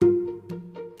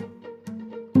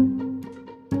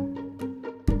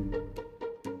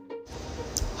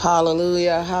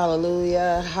Hallelujah,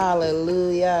 hallelujah,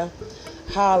 hallelujah,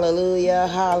 hallelujah,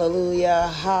 hallelujah,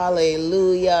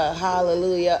 hallelujah,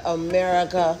 hallelujah,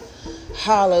 America.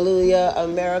 Hallelujah,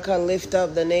 America. Lift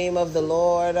up the name of the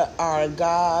Lord our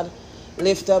God.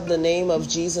 Lift up the name of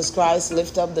Jesus Christ.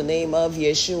 Lift up the name of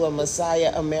Yeshua,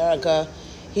 Messiah, America.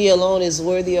 He alone is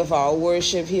worthy of our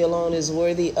worship. He alone is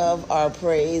worthy of our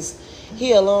praise.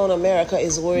 He alone, America,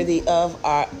 is worthy of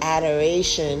our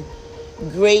adoration.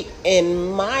 Great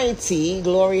and mighty,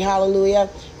 glory, hallelujah,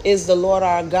 is the Lord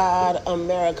our God,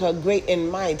 America. Great and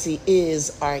mighty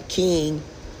is our King.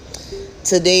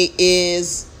 Today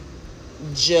is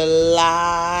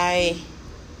July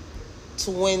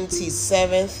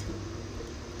 27th,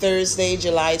 Thursday,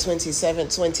 July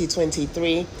 27th,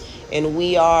 2023, and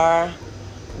we are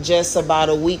just about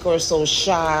a week or so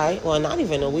shy, well, not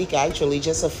even a week actually,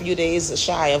 just a few days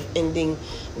shy of ending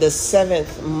the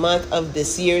 7th month of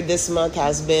this year. This month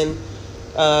has been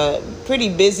pretty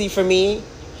busy for me.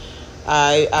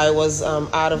 I was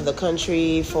out of the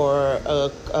country for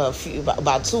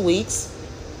about 2 weeks,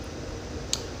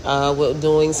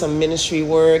 doing some ministry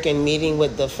work and meeting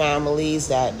with the families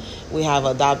that we have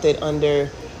adopted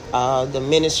under the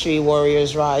ministry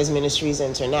Warriors Rise Ministries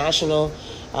International.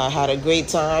 Had a great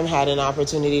time, had an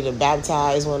opportunity to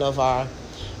baptize one of our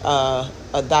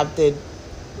adopted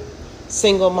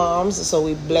single moms. So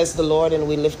we bless the Lord and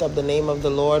we lift up the name of the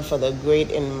Lord for the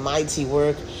great and mighty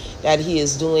work that He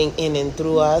is doing in and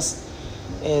through us.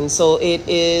 And so it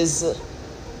is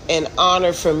an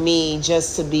honor for me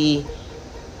just to be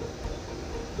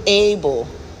able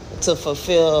to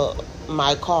fulfill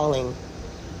my calling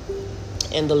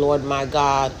in the Lord my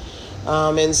God.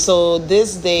 And so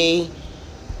this day,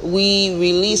 we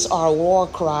release our war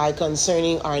cry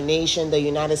concerning our nation, the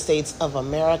United States of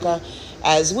America.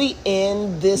 As we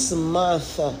end this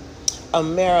month,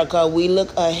 America, we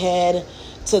look ahead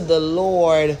to the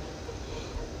Lord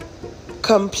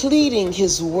completing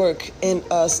His work in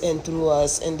us and through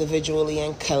us individually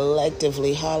and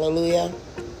collectively. Hallelujah.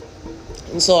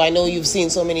 And so I know you've seen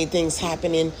so many things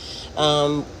happening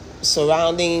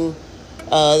surrounding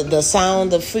the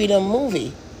Sound of Freedom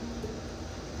movie.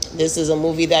 This is a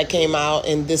movie that came out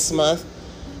in this month.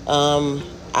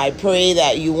 I pray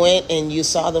that you went and you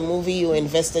saw the movie, you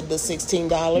invested the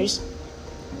 $16,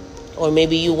 or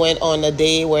maybe you went on a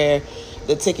day where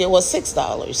the ticket was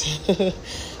 $6.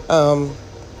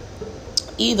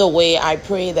 Either way, I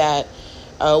pray that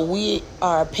we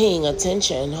are paying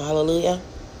attention. Hallelujah.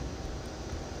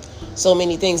 So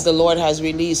many things the Lord has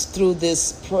released through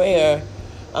this prayer.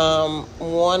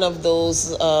 One of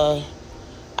those,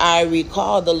 I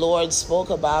recall the Lord spoke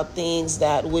about things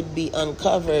that would be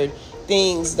uncovered,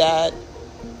 things that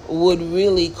would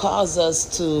really cause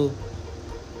us to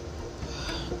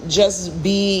just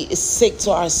be sick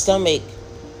to our stomach,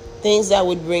 things that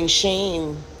would bring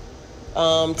shame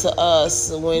to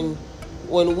us when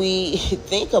we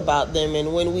think about them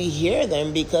and when we hear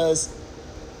them, because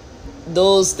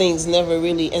those things never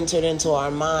really entered into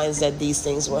our minds that these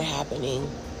things were happening.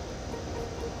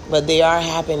 But they are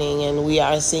happening, and we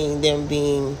are seeing them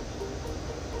being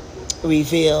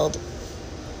revealed.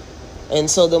 And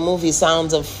so the movie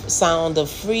Sound of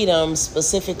Freedom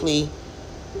specifically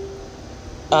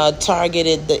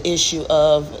targeted the issue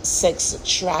of sex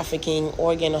trafficking,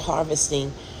 organ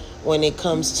harvesting, when it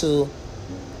comes to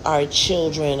our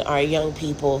children, our young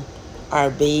people, our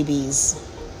babies,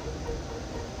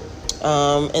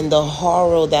 and the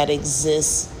horror that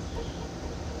exists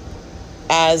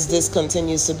as this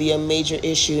continues to be a major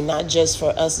issue, not just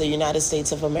for us, the United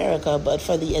States of America, but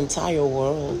for the entire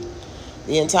world.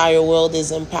 The entire world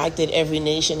is impacted. Every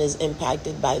nation is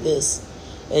impacted by this.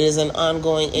 It is an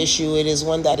ongoing issue. It is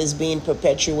one that is being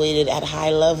perpetuated at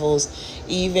high levels,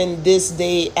 even this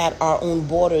day at our own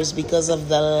borders, because of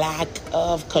the lack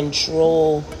of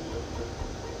control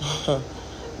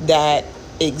that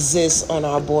exists on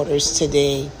our borders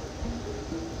today.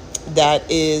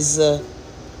 That is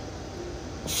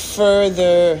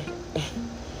further,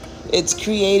 it's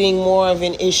creating more of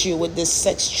an issue with this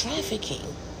sex trafficking.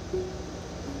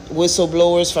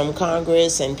 Whistleblowers from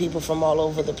Congress and people from all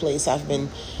over the place have been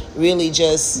really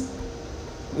just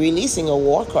releasing a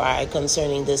war cry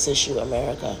concerning this issue,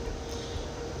 America.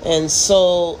 And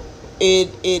so it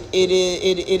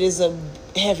is a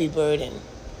heavy burden,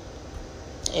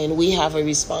 and we have a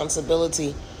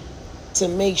responsibility to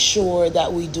make sure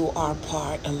that we do our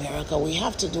part, America. We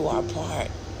have to do our part.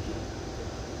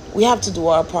 We have to do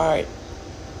our part.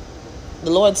 The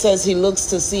Lord says He looks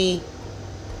to see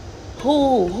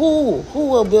who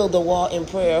will build the wall in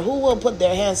prayer, who will put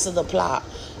their hands to the plow,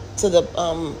 to the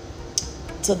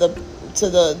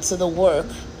work,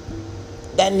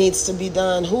 that needs to be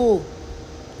done.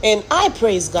 And I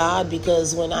praise God,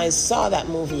 because when I saw that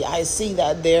movie, I see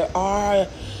that there are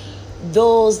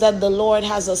those that the Lord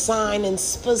has assigned in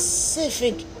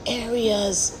specific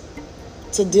areas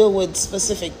to deal with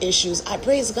specific issues. I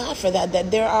praise God for that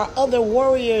there are other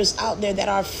warriors out there that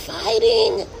are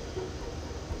fighting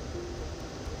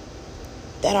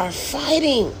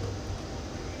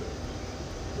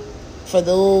for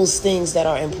those things that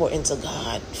are important to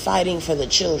God, fighting for the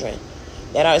children,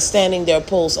 that are standing their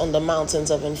posts on the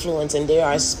mountains of influence, and they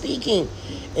are speaking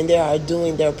and they are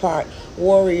doing their part.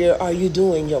 Warrior, are you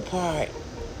doing your part?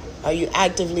 Are you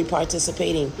actively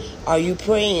participating? Are you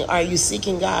praying? Are you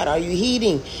seeking God? Are you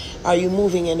heeding? Are you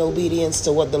moving in obedience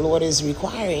to what the Lord is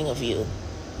requiring of you?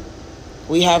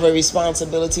 We have a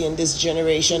responsibility in this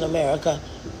generation, America.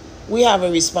 We have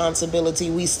a responsibility.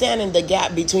 We stand in the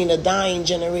gap between a dying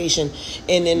generation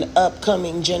and an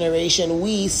upcoming generation.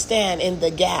 We stand in the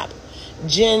gap.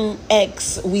 Gen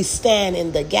X, we stand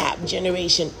in the gap.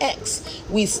 Generation X,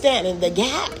 we stand in the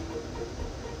gap.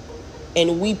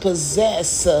 And we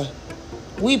possess the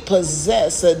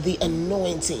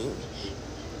anointing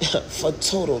for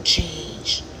total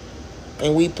change.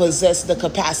 And we possess the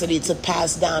capacity to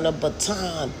pass down a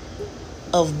baton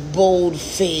of bold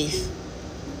faith,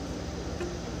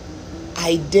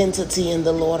 identity in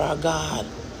the Lord our God.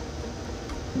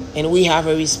 And we have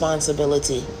a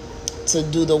responsibility to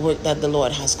do the work that the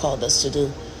Lord has called us to do.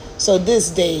 So this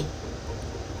day,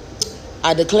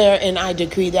 I declare and I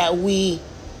decree that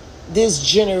this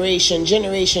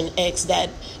generation X, that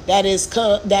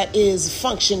is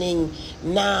functioning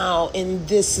now in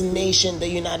this nation, the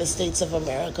United States of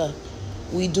America,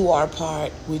 we do our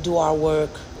part, we do our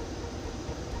work.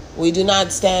 We do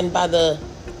not stand by the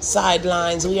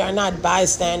sidelines. We are not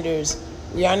bystanders.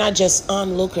 We are not just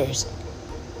onlookers,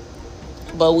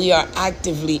 but we are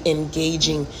actively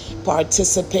engaging,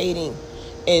 participating,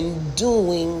 and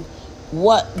doing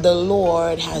what the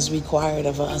Lord has required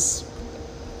of us.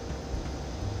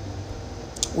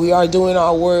 We are doing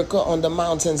our work on the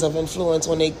mountains of influence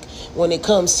when it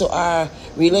comes to our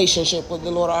relationship with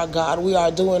the Lord our God. We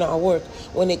are doing our work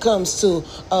when it comes to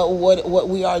what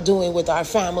we are doing with our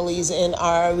families and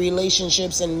our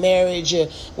relationships and marriage,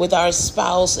 with our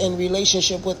spouse and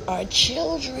relationship with our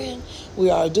children. We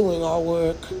are doing our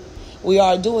work. We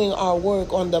are doing our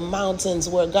work on the mountains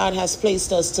where God has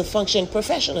placed us to function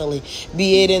professionally,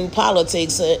 be it in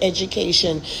politics,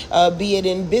 education, be it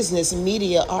in business,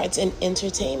 media, arts, and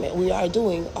entertainment. We are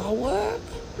doing our work.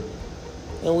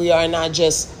 And we are not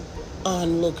just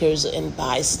onlookers and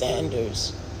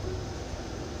bystanders.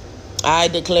 I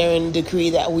declare and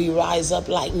decree that we rise up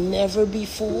like never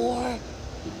before,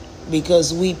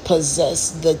 because we possess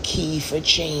the key for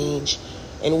change.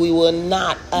 And we will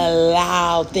not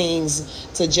allow things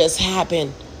to just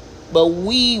happen, but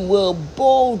we will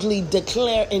boldly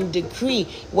declare and decree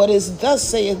what is thus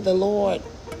saith the Lord.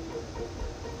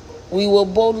 We will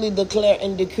boldly declare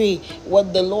and decree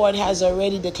what the Lord has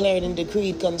already declared and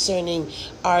decreed concerning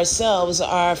ourselves,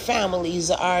 our families,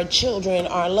 our children,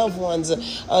 our loved ones,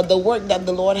 the work that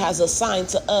the Lord has assigned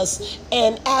to us.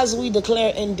 And as we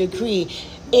declare and decree,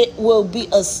 it will be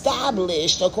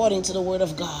established according to the word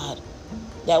of God.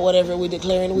 That whatever we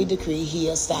declare and we decree, He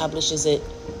establishes it.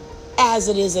 As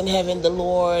it is in heaven, the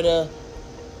Lord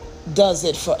does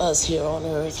it for us here on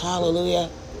earth. Hallelujah.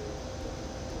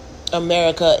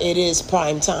 America, it is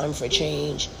prime time for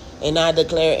change. And I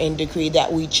declare and decree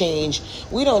that we change.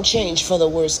 We don't change for the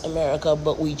worse, America,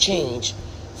 but we change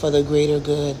for the greater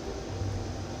good.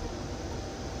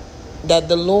 That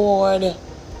the Lord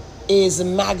is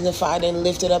magnified and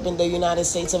lifted up in the United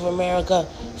States of America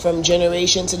from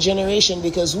generation to generation,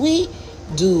 because we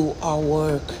do our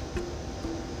work.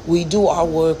 We do our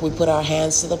work. We put our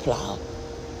hands to the plow.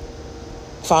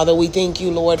 Father, we thank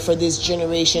you, Lord, for this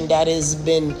generation that has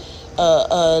been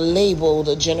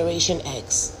labeled Generation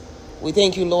X. We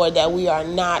thank you, Lord, that we are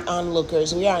not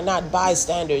onlookers. We are not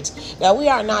bystanders. That we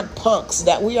are not punks.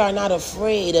 That we are not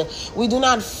afraid. We do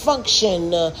not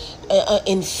function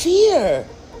in fear,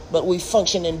 but we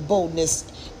function in boldness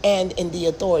and in the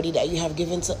authority that you have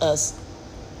given to us.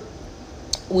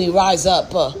 We rise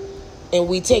up and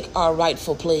we take our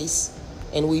rightful place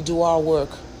and we do our work.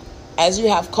 As you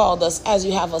have called us, as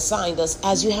you have assigned us,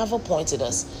 as you have appointed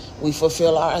us, we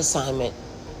fulfill our assignment.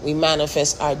 We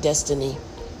manifest our destiny.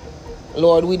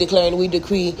 Lord, we declare and we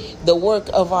decree the work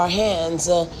of our hands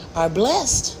are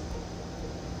blessed.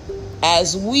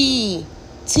 As we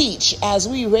teach, as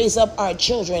we raise up our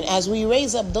children, as we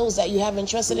raise up those that you have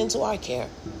entrusted into our care,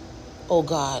 oh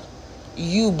God,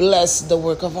 you bless the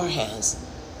work of our hands,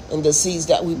 and the seeds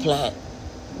that we plant,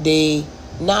 they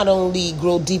not only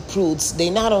grow deep roots, they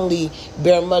not only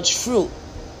bear much fruit,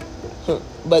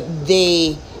 but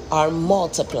they are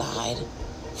multiplied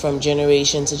from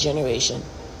generation to generation.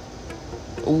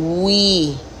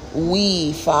 We,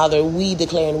 Father, we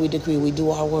declare and we decree, we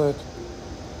do our work.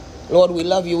 Lord, we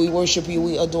love you, we worship you,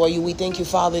 we adore you. We thank you,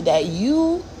 Father, that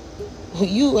you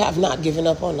have not given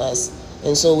up on us.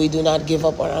 And so we do not give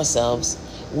up on ourselves.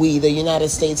 We, the United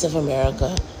States of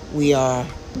America, we are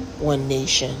one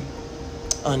nation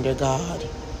under God.